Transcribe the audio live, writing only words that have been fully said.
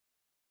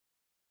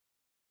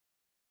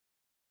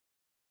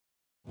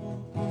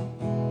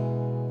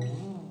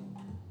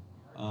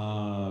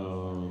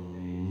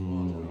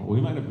We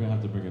might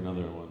have to bring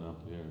another one up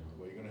here.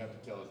 Well, you're going to have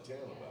to tell a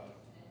tale about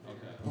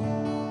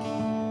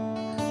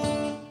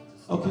it.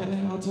 Okay,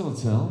 I'll tell a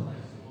tale.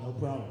 No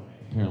problem.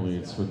 Apparently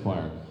it's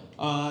required.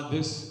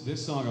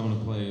 This song I'm going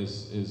to play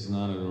is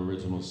not an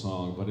original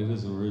song, but it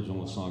is an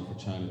original song for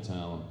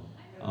Chinatown.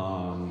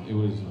 It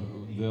was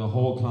the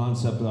whole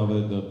concept of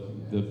it,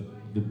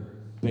 the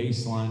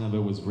bass line of it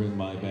was written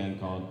by a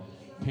band called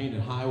Painted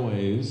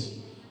Highways,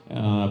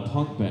 a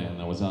punk band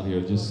that was out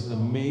here. Just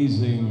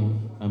amazing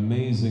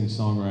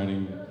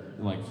songwriting,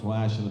 like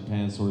flash in the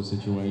pan sort of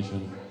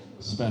situation.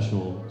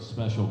 Special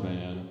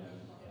band.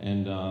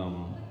 And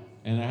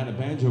I had a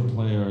banjo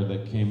player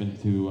that came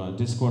into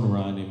Discord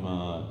Ride named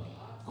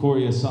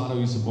Corey Asado,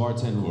 used to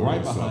bartend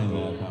right behind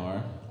that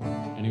bar.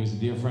 And he was a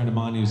dear friend of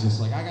mine. He was just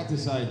like, I got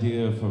this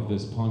idea for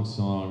this punk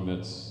song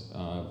that's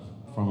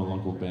from a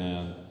local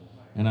band.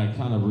 And I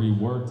kind of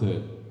reworked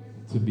it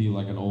to be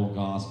like an old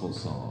gospel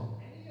song.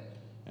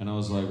 And I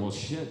was like, well,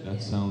 shit,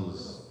 that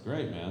sounds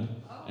great, man.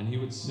 And he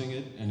would sing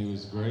it, and it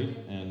was great.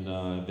 And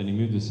then he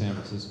moved to San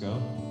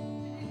Francisco.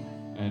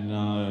 And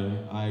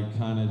I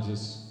kind of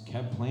just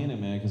kept playing it,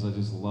 man, because I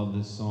just love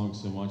this song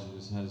so much. It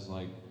just has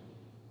like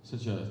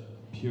such a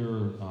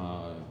pure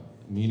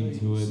meaning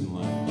to it,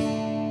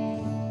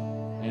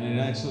 and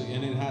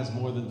it has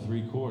more than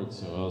 3 chords.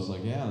 So I was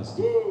like, yeah, let's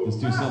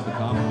do something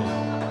complicated.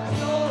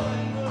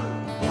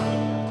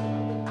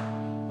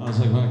 I was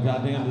like, well,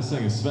 goddamn, this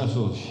thing is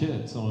special as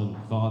shit. Someone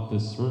thought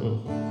this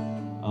through.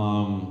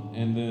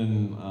 And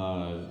then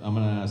I'm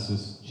gonna ask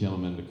this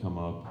gentleman to come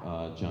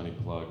up, Johnny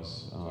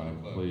Plugs,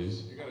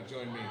 please. You gotta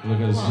join me. Look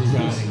at his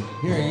Johnny.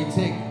 Here, you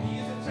take.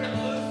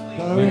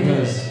 Go over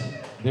Because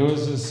here. there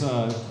was this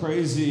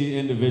crazy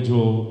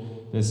individual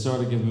that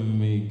started giving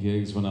me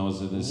gigs when I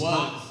was in this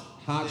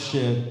hot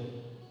shit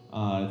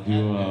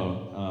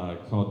duo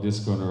called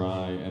Disco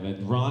Narai, and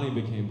then Ronnie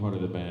became part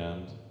of the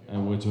band,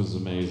 and which was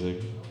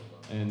amazing.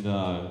 And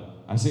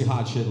I say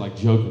hot shit like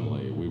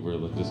jokingly. We were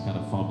just kind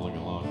of fumbling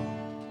along.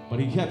 But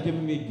he kept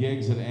giving me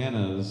gigs at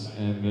Anna's,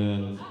 and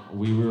then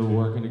we were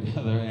working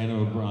together, Anna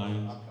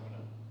O'Brien's.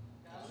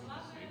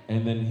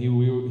 And then he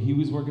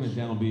was working at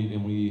Downbeat,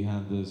 and we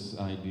had this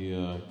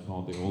idea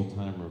called the Old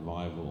Time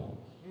Revival.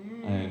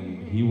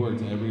 And he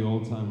worked every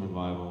Old Time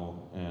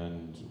Revival,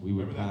 and we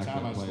would pack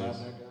that place.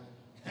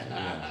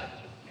 Yeah.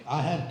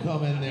 I had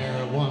come in there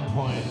at one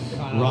point,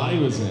 kind of Ronnie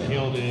was there.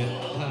 killed it,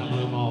 kind of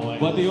blew them all away.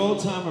 But the Old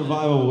Time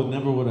Revival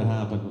never would have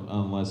happened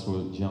unless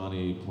with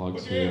Johnny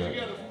Plugs Put your hands here.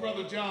 together for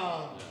Brother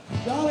John.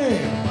 Johnny!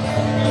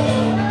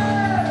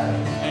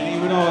 And he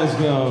would always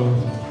go,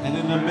 and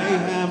in the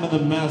mayhem and the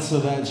mess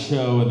of that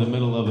show, in the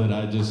middle of it,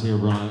 I just hear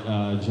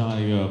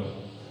Johnny go,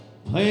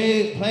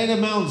 play the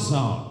mountain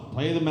song,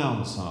 play the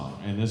mountain song.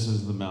 And this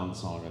is the mountain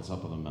song that's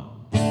up on the mountain.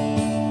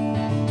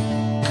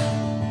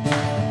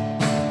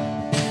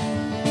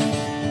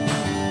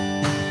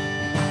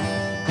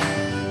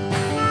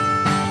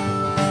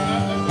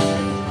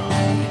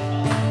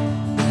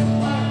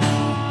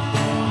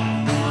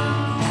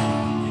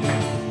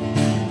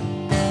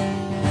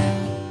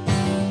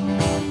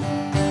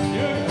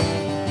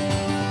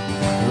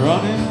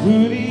 Running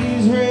through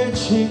these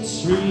wretched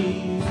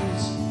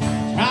streets,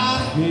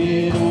 trying to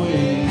get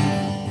away.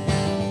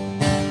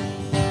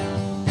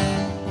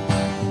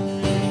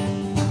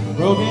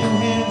 Broken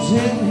hands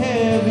and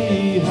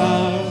heavy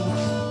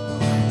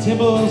hearts,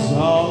 timbers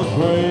all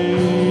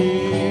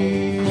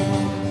afraid.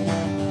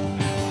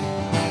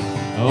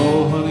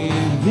 Oh, honey,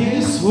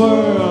 this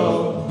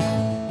world,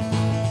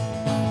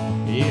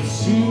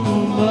 it's too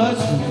much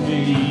for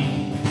me.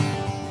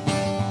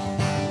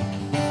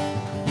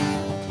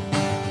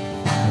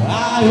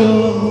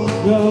 I'll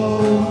go,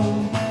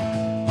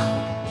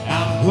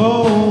 I'm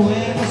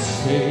going to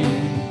stay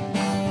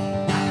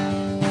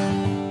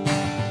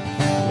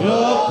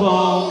up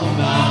on the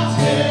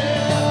mountain,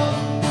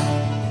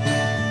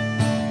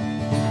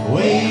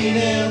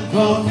 waiting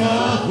for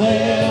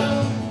nothing.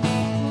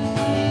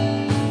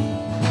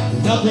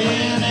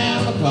 Nothing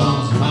ever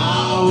comes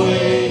my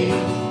way,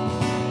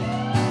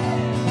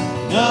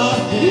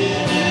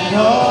 nothing at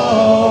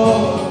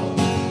all.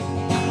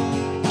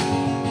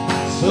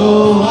 So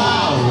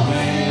I'll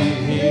remain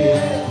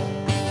here,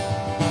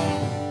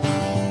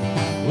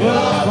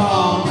 up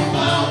on the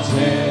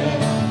mountain,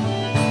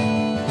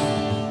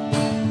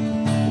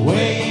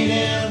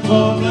 waiting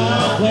for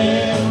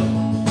nothing,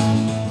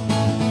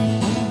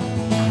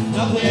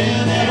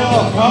 nothing at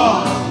all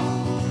comes.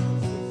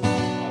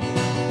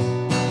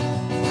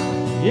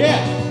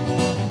 Yeah.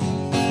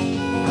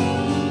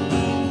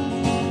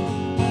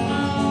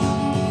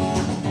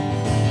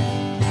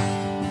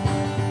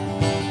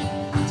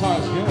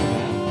 Guitar's good,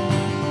 man.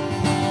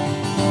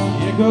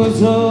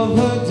 Goes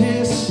over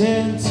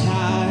distant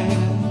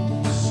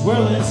time,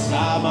 swirling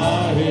inside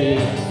my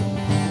head.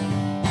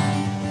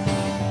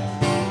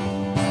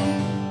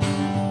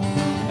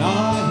 And I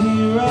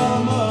hear a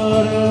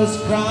mother's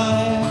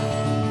cry,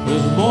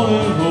 there's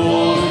morning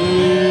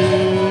morning.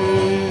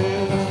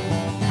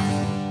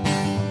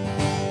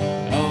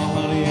 Oh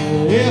honey,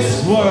 this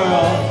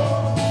world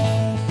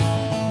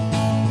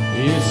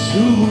is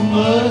too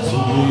much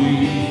for me.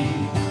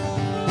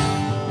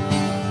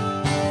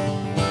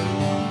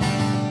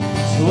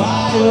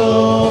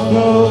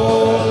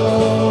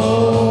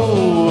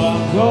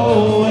 I'm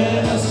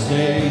going to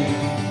stay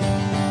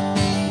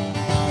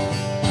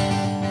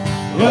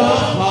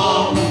up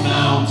on the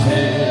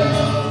mountain,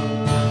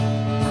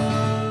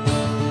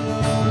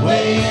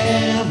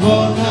 waiting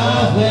for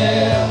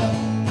nothing.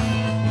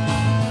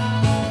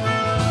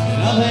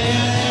 Nothing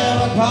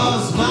ever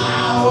comes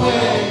my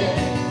way.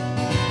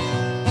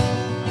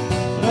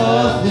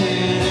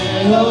 Nothing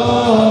at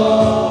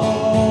all.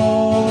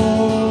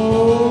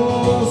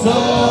 So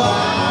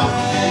I'm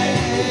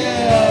waiting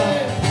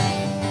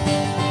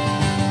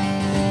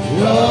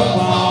up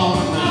on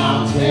the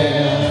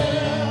mountain,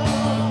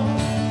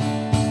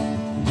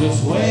 just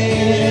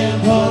waiting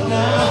for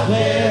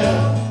nothing,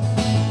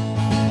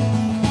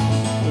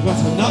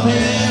 because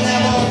nothing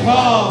ever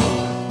comes.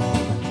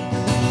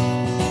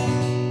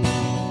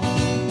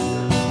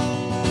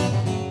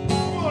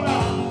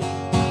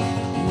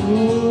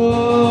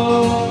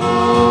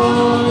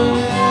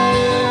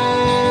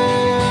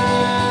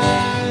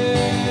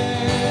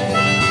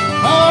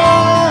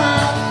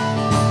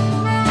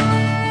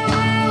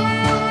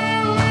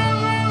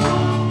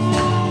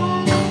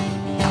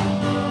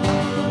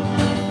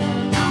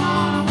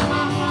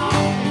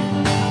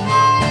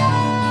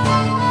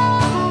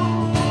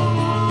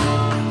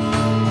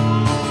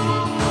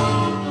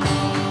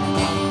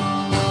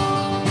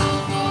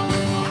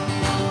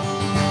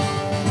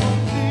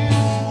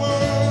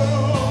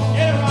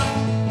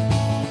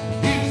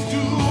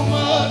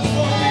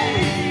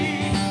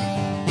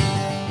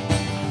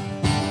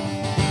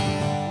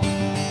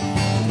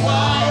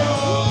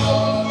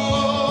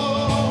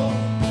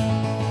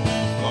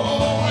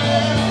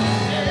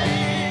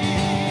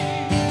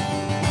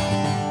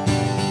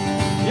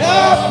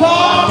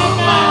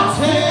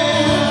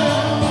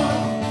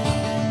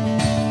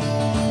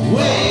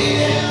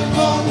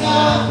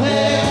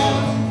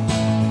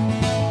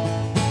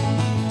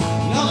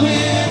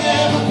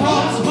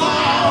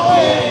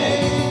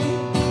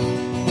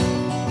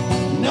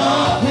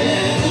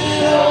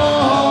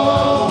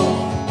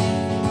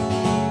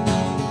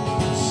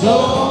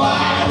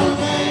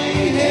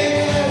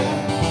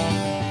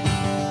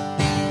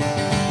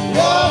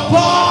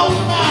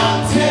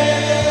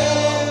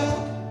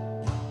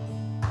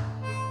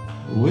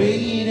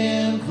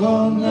 Waiting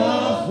for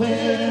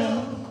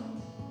nothing,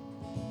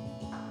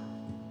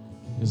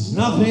 'cause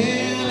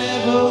nothing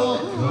ever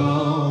comes.